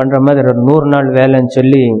எல்லாம் பண்ற மாதிரி ஒரு 100 நாள் வேலைன்னு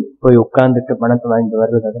சொல்லி போய் உட்கார்ந்துட்டு பணத்தை வாங்கிட்டு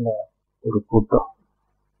வர்றது, அதுல ஒரு கூட்டம்.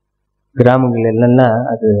 கிராமங்கள் எல்லாம்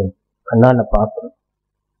அது கண்ணால பார்க்கணும்.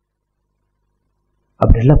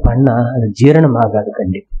 அப்படிலாம் பண்ணா அது ஜீரணம் ஆகாது.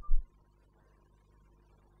 கண்டிப்பா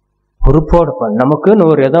பொறுப்போட பண்ண. நமக்குன்னு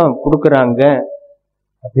ஒரு இடம் கொடுக்குறாங்க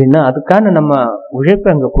அப்படின்னா அதுக்கான நம்ம உழைப்பை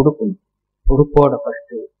அங்க கொடுக்கணும், பொறுப்போட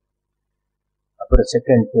ஃபர்ஸ்ட். அப்புறம்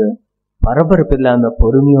செகண்ட், பரபரப்பு இல்லாம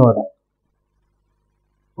பொறுமையோட.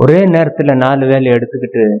 ஒரே நேரத்துல 4 வேலையை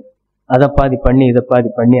எடுத்துக்கிட்டு அதை பாதி பண்ணி இதை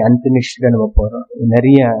பாதி பண்ணி அன்பினிஷ்டா நம்ம போறோம்.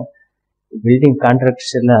 நிறைய பில்டிங்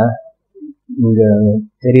கான்ட்ராக்டர்ஸ் எல்லாம் இங்க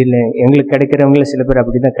தெரியல, எங்களுக்கு கிடைக்கிறவங்கள சில பேர்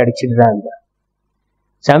அப்படிதான் கிடைச்சிடுறாங்க.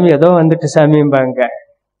 சாமி ஏதோ வந்துட்டு சாமியும்பாங்க,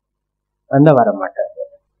 வந்தா வர மாட்டாங்க.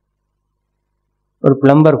 ஒரு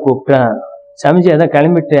பிளம்பர் கூப்பிட்டா, சாமிஜி அதான்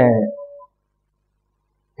கிளம்பிட்டேன்,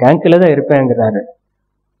 டேங்க்ல தான் இருப்பேங்கிறாரு.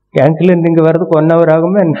 டேங்க்ல இருந்து இங்க வர்றதுக்கு 1 hour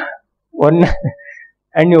ஆகுமே, 1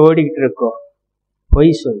 தண்ணி ஓடிக்கிட்டு இருக்கோம்.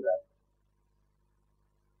 பொய் சொல்றாரு.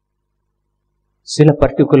 சில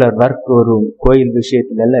பர்டிகுலர் ஒர்க், ஒரு கோயில்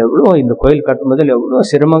விஷயத்துல எல்லாம் எவ்வளோ, இந்த கோயில் கட்டும் போதில் எவ்வளோ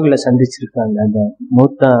சிரமங்களை சந்திச்சிருக்காங்க. அந்த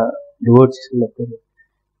மூத்தா டிவோட்ஸ்ல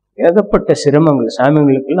ஏகப்பட்ட சிரமங்கள்,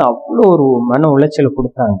 சாமிகளுக்கெல்லாம் அவ்வளோ ஒரு மன உளைச்சலை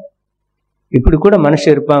கொடுத்தாங்க. இப்படி கூட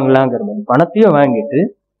மனுஷன் இருப்பாங்களாங்கிறது. பணத்தையும் வாங்கிட்டு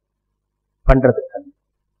பண்றதுக்கு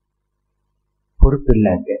பொறுப்பு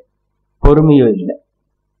இல்லைங்க, பொறுமையும் இல்லை.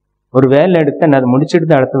 ஒரு வேலை எடுத்தா நான் அதை முடிச்சுட்டு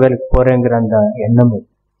தான் அடுத்த வேலைக்கு போறேங்கிற அந்த எண்ணம்.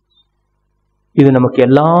 இது நமக்கு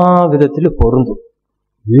எல்லா விதத்திலும் பொருந்தும்.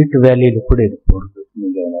 வீட்டு வேலையில கூட இது பொருந்தும்.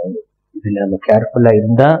 நீங்க இதுல நம்ம கேர்ஃபுல்லா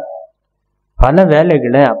இருந்தா பல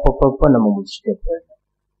வேலைகளை அப்பப்போ நம்ம முடிச்சுட்டே போயிடலாம்.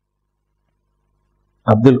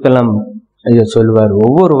 அப்துல் கலாம் ஐயா சொல்லுவார்,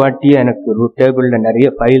 ஒவ்வொரு வாட்டியும் எனக்கு டேபிள்ல நிறைய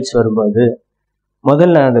ஃபைல்ஸ் வரும்போது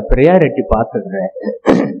முதல்ல அந்த ப்ரையாரிட்டி பார்த்துக்கிறேன்,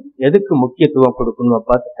 எதுக்கு முக்கியத்துவம் கொடுக்கணும்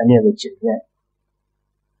பார்த்து தனியாக வச்சிருக்கேன்.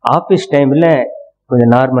 ஆபீஸ் டைம்ல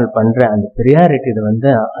கொஞ்சம் நார்மல் பண்றேன், அந்த ப்ரையாரிட்டி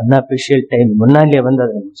அன்அபிஷியல் டைம் முன்னாலேயே அதை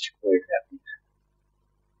முடிச்சுட்டு போயிடுறேன்.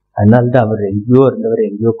 அதனால்தான் அவர் எங்கேயோ இருந்தவர்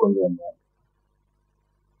எங்கேயோ கொண்டு வந்தார்.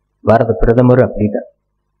 பாரத பிரதமர் அப்படிதான்.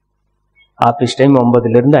 ஆபீஸ் டைம்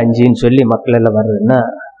 9ல இருந்து 5ன்னு சொல்லி மக்கள் எல்லாம் வர்றதுன்னா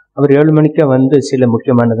அவர் 7 மணிக்கே சில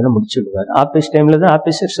முக்கியமானதெல்லாம் முடிச்சுடுவார். ஆபீஸ் டைம்ல தான்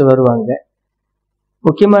ஆபீசர்ஸ் வருவாங்க,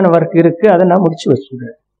 முக்கியமான ஒர்க் இருக்கு, அதை நான் முடிச்சு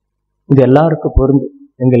வச்சுடுறேன். இது எல்லாருக்கும் பொருந்தும்,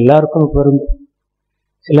 எங்க எல்லாருக்கும் பொருந்தும்.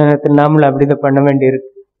 சில நேரத்தில் நாமளும் அப்படிதான் பண்ண வேண்டி இருக்கு.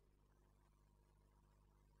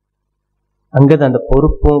 அங்கதான் அந்த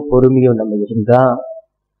பொறுப்பும் பொறுமையும் நம்ம இருந்தா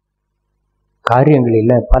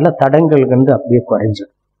காரியங்களில பல தடங்கள் அப்படியே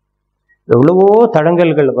குறைஞ்சிடும். எவ்வளவோ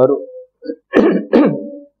தடங்கல்கள் வரும்.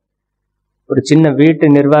 ஒரு சின்ன வீட்டை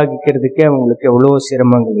நிர்வகிக்கிறதுக்கே அவங்களுக்கு எவ்வளவோ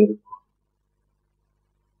சிரமங்கள் இருக்கும்.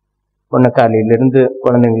 பொண்ண காலையிலிருந்து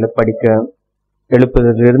குழந்தைங்களை படிக்க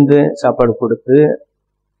எழுப்புறதுல இருந்து சாப்பாடு கொடுத்து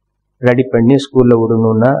ரெடி பண்ணி ஸ்கூல்ல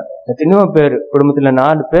விடணும்னா எத்தனையோ பேர், குடும்பத்துல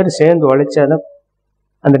 4 பேர் சேர்ந்து உழைச்சாதான்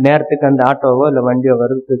அந்த நேரத்துக்கு அந்த ஆட்டோவோ இல்லை வண்டியோ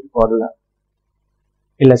வருது போடலாம்,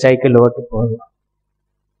 இல்லை சைக்கிள் ஓட்டு போடலாம்.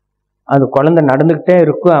 அது குழந்தை நடந்துகிட்டே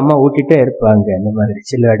இருக்கும், அம்மா ஊட்டிகிட்டே இருப்பாங்க. இந்த மாதிரி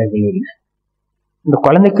சில இடங்களில் இந்த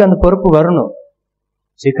குழந்தைக்கு அந்த பொறுப்பு வரணும்,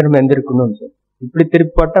 சீக்கிரமா எந்திருக்கணும்னு சொல்லி. இப்படி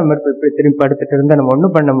திருப்பி போட்டா இப்படி திரும்பி படுத்துட்டு இருந்தா நம்ம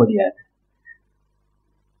ஒன்றும் பண்ண முடியாது.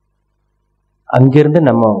 அங்கிருந்து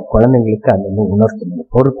நம்ம குழந்தைங்களுக்கு அந்த உணர்த்தணும்,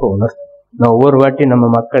 பொறுப்பை உணர்த்தணும். நான் ஒவ்வொரு வாட்டி நம்ம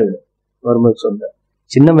மக்கள் வரும்போது சொல்றேன்,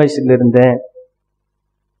 சின்ன வயசுல இருந்தேன்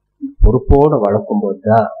பொறுப்போட வளர்க்கும்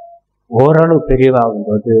போதுதான் ஓரளவு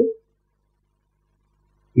பெரியவாகும்போது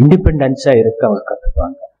இண்டிபெண்டன்ஸா இருக்க அவங்க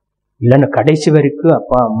கத்துப்பாங்க. இல்லைன்னா கடைசி வரைக்கும்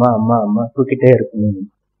அப்பா அம்மா அம்மா அம்மா தூக்கிட்டே இருக்கணும்.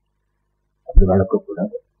 அப்படி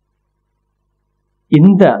வளர்க்கக்கூடாது.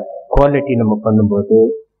 இந்த குவாலிட்டி நம்ம பண்ணும்போது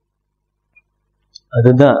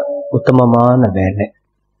அதுதான் உத்தமமான வேலை,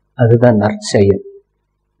 அதுதான் நற்செயல்.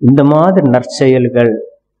 இந்த மாதிரி நற்செயல்கள்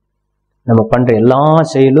நம்ம பண்ற எல்லா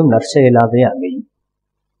செயலும் நற்செயலாவே அமையும்.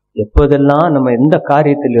 எப்போதெல்லாம் நம்ம எந்த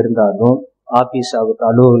காரியத்தில் இருந்தாலும், ஆபீஸ் ஆகட்டும்,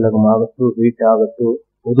 அலுவலகம் ஆகட்டும், வீட்டு ஆகட்டும்,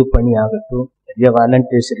 பொது பணி ஆகட்டும், நிறைய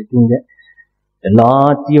வாலண்டியர்ஸ் இருக்கீங்க,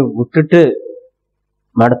 எல்லாத்தையும் விட்டுட்டு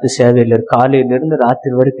மடத்து சேவையில் காலையிலிருந்து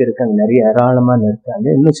ராத்திரி வரைக்கும் இருக்காங்க. நிறைய ஏராளமான இருக்காங்க,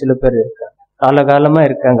 இன்னும் சில பேர் இருக்காங்க, காலகாலமா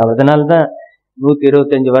இருக்காங்க. அதனால்தான்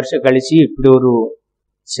 125 வருஷம் கழிச்சு இப்படி ஒரு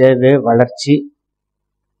சேவை வளர்ச்சி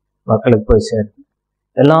மக்களுக்கு போய் சேருது.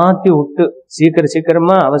 எல்லாத்தையும் விட்டு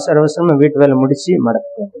சீக்கிரமா அவசரமா வீட்டு வேலை முடிச்சு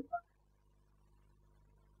மடத்துக்கு வந்துருவாங்க.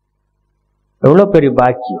 எவ்வளவு பெரிய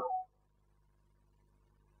பாக்கியம்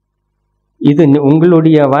இது!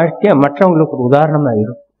 உங்களுடைய வாழ்க்கைய மற்றவங்களுக்கு ஒரு உதாரணமா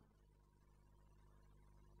இருக்கும்.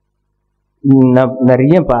 நான்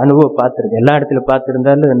நிறைய அனுபவம் பார்த்துருக்கேன், எல்லா இடத்துல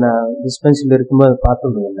பார்த்துருந்தாலும் நான் டிஸ்பென்சரியில் இருக்கும்போது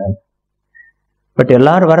பார்த்துடுவேன் நான். பட்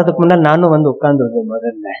எல்லாரும் வர்றதுக்கு முன்னாடி நானும் வந்து உட்கார்ந்துருவேன்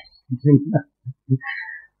முதல்ல.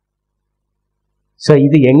 சோ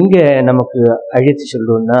இது எங்க நமக்கு அழைத்து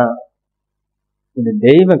சொல்லுவோம்னா, இந்த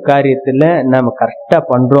தெய்வ காரியத்துல நாம கரெக்டா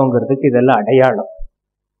பண்றோங்கிறதுக்கு இதெல்லாம் அடையாளம்.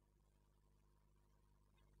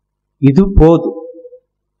 இது போதும்.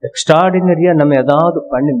 எக்ஸ்ட்ராடினரியா நம்ம ஏதாவது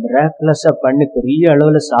பண்ணி மிராக்குலஸா பண்ணி பெரிய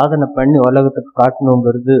அளவுல சாதனை பண்ணி உலகத்துக்கு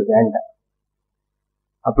காட்டணுங்கிறது வேண்டாம்.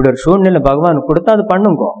 அப்படி ஒரு சூழ்நிலை பகவான் கொடுத்தா அது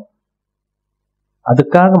பண்ணுங்க,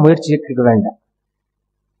 அதுக்காக முயற்சிக்க வேண்டாம்.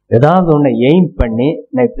 ஏதாவது ஒண்ணு எய்ம் பண்ணி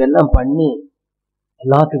நான் இதெல்லாம் பண்ணி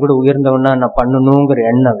எல்லாத்துக்கும் கூட உயர்ந்தவனா நான் பண்ணணுங்கிற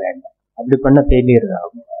எண்ணம் வேண்டாம். அப்படி பண்ண ஃபெயிலியர்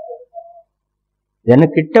ஆகும்.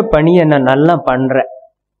 எனக்கிட்ட பணியை நான் நல்லா பண்றேன்,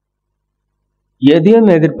 எதையும்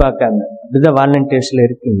எதிர்பார்க்காம. இதுதான் வாலண்டியர்ஸ்ல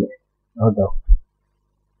இருக்கீங்க.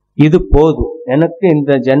 இது போதும். எனக்கு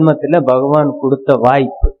இந்த ஜென்மத்துல பகவான் கொடுத்த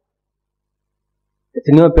வாய்ப்பு,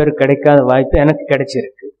 எத்தனையோ பேர் கிடைக்காத வாய்ப்பு எனக்கு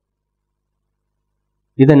கிடைச்சிருக்கு.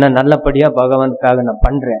 இதை நான் நல்லபடியா பகவானுக்காக நான்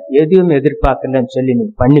பண்றேன், எதையும் எதிர்பார்க்கலன்னு சொல்லி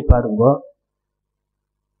நீங்க பண்ணி பாருங்க.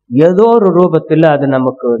 ஏதோ ஒரு ரூபத்துல அது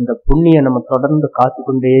நமக்கு இந்த புண்ணியம் நம்ம தொடர்ந்து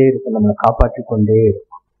காத்துக்கொண்டே இருக்கும், நம்மளை காப்பாற்றி கொண்டே இருக்கும்.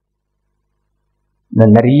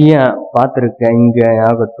 நான் நிறைய பார்த்திருக்கேன், இங்க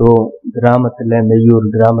ஆகட்டும், கிராமத்துல,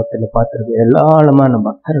 மெய்யூர் கிராமத்துல பார்த்திருக்கேன். ஏராளமான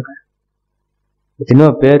பக்தர்கள்,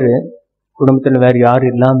 எத்தனையோ பேரு குடும்பத்துல வேற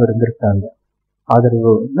யாரும் இல்லாம இருந்திருக்காங்க.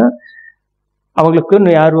 ஆதரவுன்னா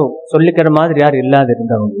அவங்களுக்குன்னு யாரும் சொல்லிக்கிற மாதிரி யாரும் இல்லாத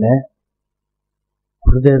இருந்தவங்கள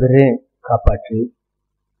குருதேவரே காப்பாற்றி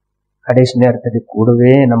கடைசி நேரத்துக்கு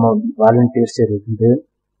கூடவே நம்ம வாலண்டியர்ஸ் இருந்து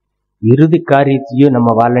இறுதி காரியத்தையும்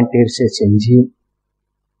நம்ம வாலண்டியர்ஸே செஞ்சு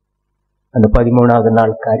அந்த 13வது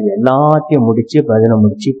நாள் காரியம் எல்லாத்தையும் முடிச்சு பஜனை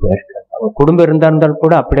முடிச்சு போயிருக்காங்க. அவங்க குடும்பம் இருந்தாலும்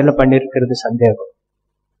கூட அப்படியெல்லாம் பண்ணிருக்கிறது சந்தேகம்.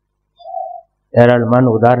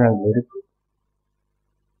 ஏராளமான உதாரணங்கள் இருக்கு,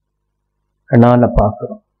 கண்ணால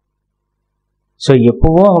பாக்குறோம். சோ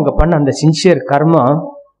எப்பவோ அவங்க பண்ண அந்த சின்சியர் கர்மம்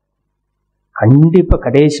கண்டிப்பா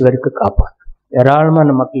கடைசி வரைக்கும் காப்பாற்றும்.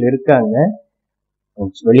 ஏராளமான மக்கள் இருக்காங்க,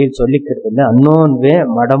 வெளியில் சொல்லிக்கிறது இல்லை. அன்னோன்வே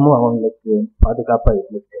மடமும் அவங்களுக்கு பாதுகாப்பா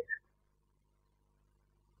இருந்துட்டு.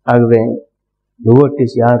 ஆகவே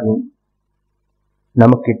டிவோட்டிஸ் யாரும்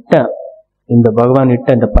நமக்கிட்ட இந்த பகவான்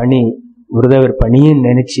கிட்ட இந்த பணி, குருதேவர் பணின்னு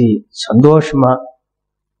நினைச்சு சந்தோஷமா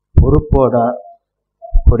பொறுப்போட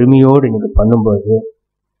பொறுமையோடு நீங்க பண்ணும்போது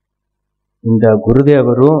இந்த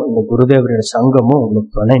குருதேவரும் இந்த குருதேவரோட சங்கமும்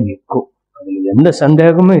உங்களுக்கு துணை நிற்கும். அதுல எந்த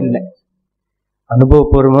சந்தேகமும் இல்லை.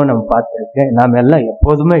 அனுபவபூர்வமா நம்ம பார்த்திருக்கேன். நாம எல்லாம்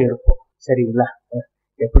எப்போதுமே இருப்போம், சரிங்களா?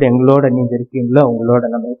 எப்படி எங்களோட நீங்க இருக்கீங்களோ உங்களோட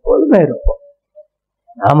நம்ம எப்போதுமே இருப்போம்.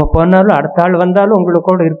 நாம போனாலும் அடுத்த ஆள் வந்தாலும்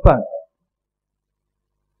உங்களோட இருப்பாங்க.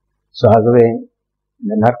 சோ ஆகவே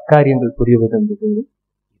இந்த நற்காரியங்கள் புரிவது என்பது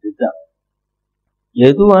இதுதான்.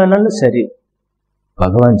 எதுவானாலும் சரி,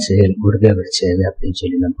 பகவான் செயல், குருதேவர் சேவை அப்படின்னு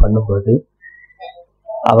சொல்லி நான் பண்ணும்போது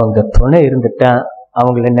அவங்க துணை இருந்துட்டா,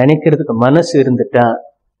 அவங்கள நினைக்கிறதுக்கு மனசு இருந்துட்டா,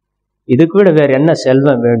 இதுக்கு விட வேற என்ன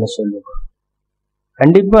செல்வம் வேணும் சொல்லுங்க.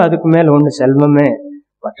 கண்டிப்பா அதுக்கு மேல ஒண்ணு செல்வமே,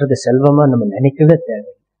 மற்றது செல்வமா நம்ம நினைக்கவே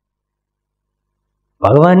தேவை.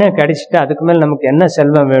 பகவானே கிடைச்சிட்டு அதுக்கு மேல நமக்கு என்ன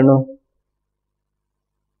செல்வம் வேணும்?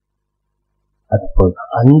 அதுபோல்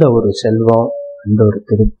அந்த ஒரு செல்வம், அந்த ஒரு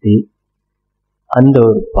திருப்தி, அந்த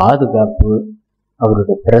ஒரு பாதுகாப்பு,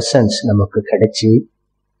 அவருடைய பிரசன்ஸ் நமக்கு கிடைச்சி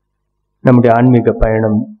நம்முடைய ஆன்மீக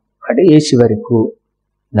பயணம் கடைசி வரைக்கும்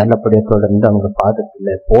நல்லபடியாக தொடர்ந்து அவங்க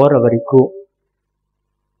பாதத்துல போற வரைக்கும்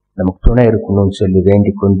நமக்கு துணை இருக்கணும்னு சொல்லி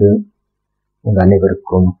வேண்டிக் கொண்டு உங்க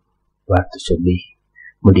அனைவருக்கும் வார்த்தை சொல்லி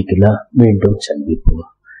முடிக்கலாம். மீண்டும் சந்திப்போம்.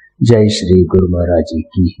 ஜெய் ஸ்ரீ குரு மகாராஜ்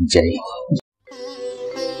கி ஜெய்.